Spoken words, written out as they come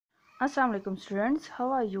Assalamu alaikum students, how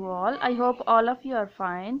are you all? I hope all of you are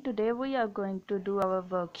fine. Today we are going to do our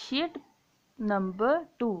worksheet number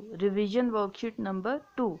 2, revision worksheet number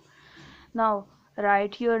 2. Now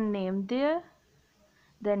write your name there,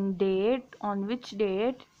 then date, on which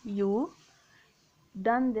date you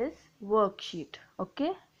done this worksheet.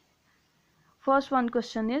 Okay, first one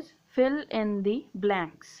question is fill in the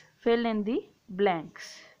blanks. Fill in the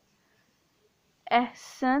blanks.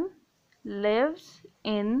 Ahsan lives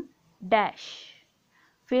in dash.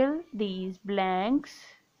 Fill these blanks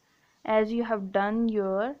as you have done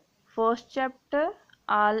your first chapter,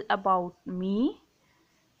 all about me.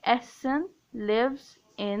 Ahsan lives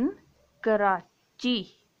in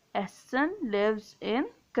Karachi. Ahsan lives in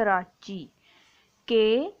Karachi.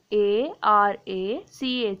 Karachi,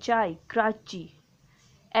 Karachi.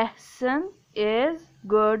 Ahsan is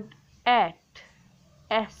good at.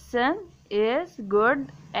 Ahsan is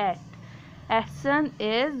good at. Ahsan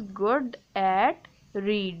is good at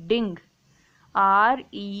reading.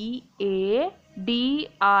 reading,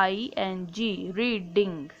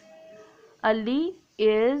 reading. Ali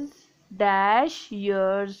is dash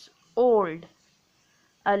years old.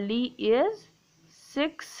 Ali is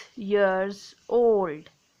 6 years old.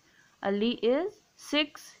 Ali is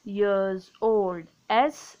 6 years old.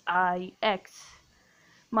 SIX.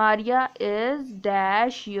 Maria is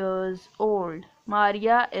dash years old.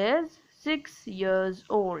 Maria is 6 years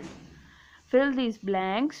old. Fill these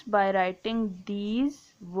blanks by writing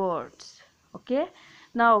these words. Okay,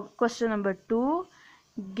 now question number 2,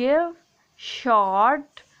 give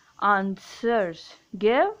short answers.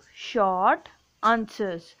 Give short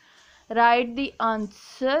answers. Write the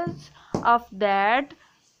answers of that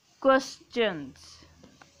questions.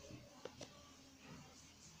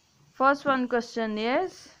 First one question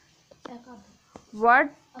is,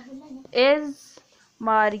 what is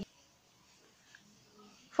Maria?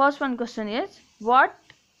 First one question is, what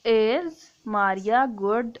is Maria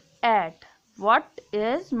good at? What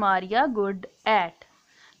is Maria good at?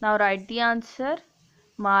 Now write the answer.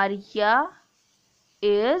 Maria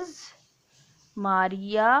is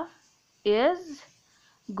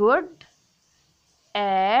good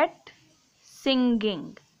at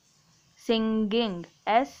singing. Singing.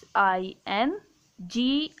 SINGING.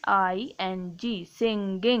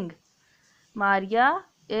 Singing. Maria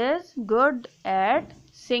is good at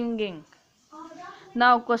singing.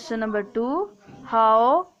 Now question number 2,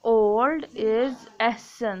 how old is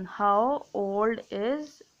Ahsan? How old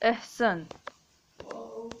is Ahsan?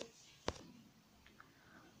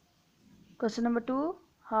 Question number 2,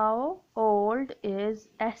 how old is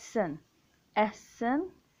Ahsan?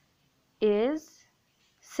 Ahsan is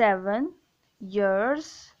 7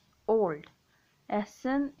 years old.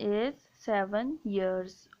 Ahsan is 7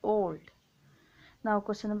 years old. Now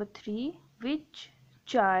question number 3, which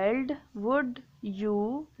child would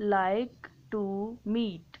you like to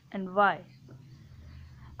meet and why?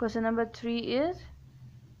 Question number 3 is,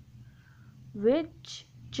 which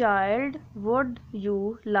child would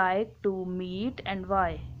you like to meet and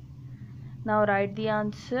why? Now write the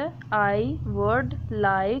answer. I would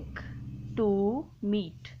like to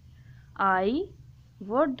meet. I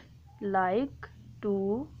would like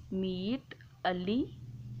to meet Ali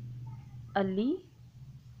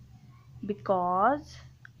because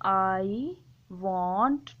I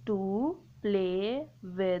want to play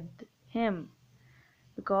with him.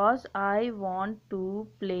 Because I want to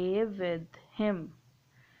play with him.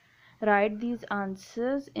 Write these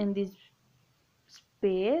answers in this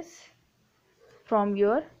space from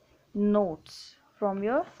your notes.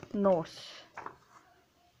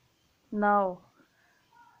 Now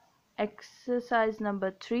exercise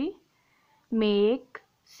number 3, make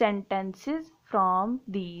sentences from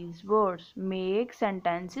these words. Make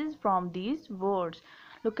sentences from these words.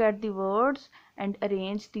 Look at the words and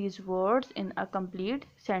arrange these words in a complete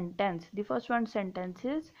sentence. The first one sentence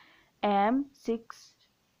is, am 6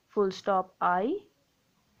 full stop I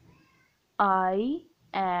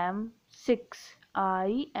am 6.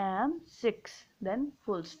 I am 6, then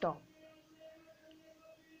full stop.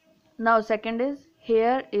 Now second is,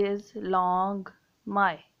 hair is long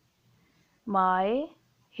my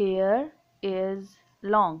hair is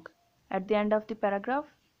long. At the end of the paragraph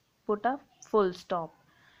put a full stop.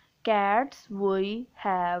 Cats, we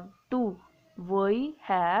have 2. We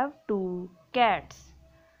have 2 cats.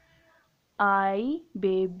 I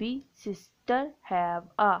baby sister have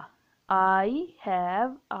a. I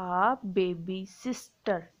have a baby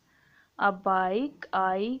sister. A bike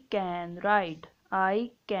I can ride.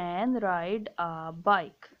 I can ride a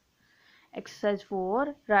bike. Exercise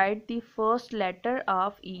 4. Write the first letter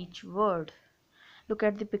of each word. Look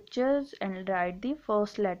at the pictures and write the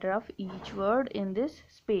first letter of each word in this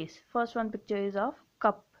space. First one picture is of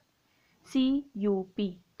cup.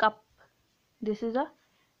 C-U-P, cup. This is a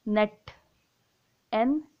net.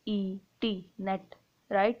 N-E-T, net.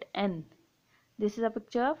 Write N. This is a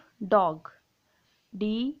picture of dog.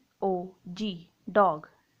 D-O-G, dog.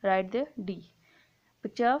 Write the D.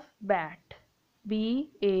 Picture of bat.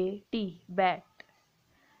 B-A-T, bat.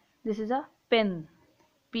 This is a pen.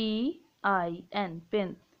 P-I-N,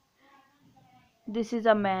 pen. This is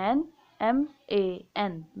a man.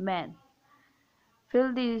 M-A-N, man.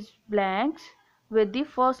 Fill these blanks with the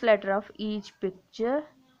first letter of each picture.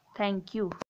 Thank you.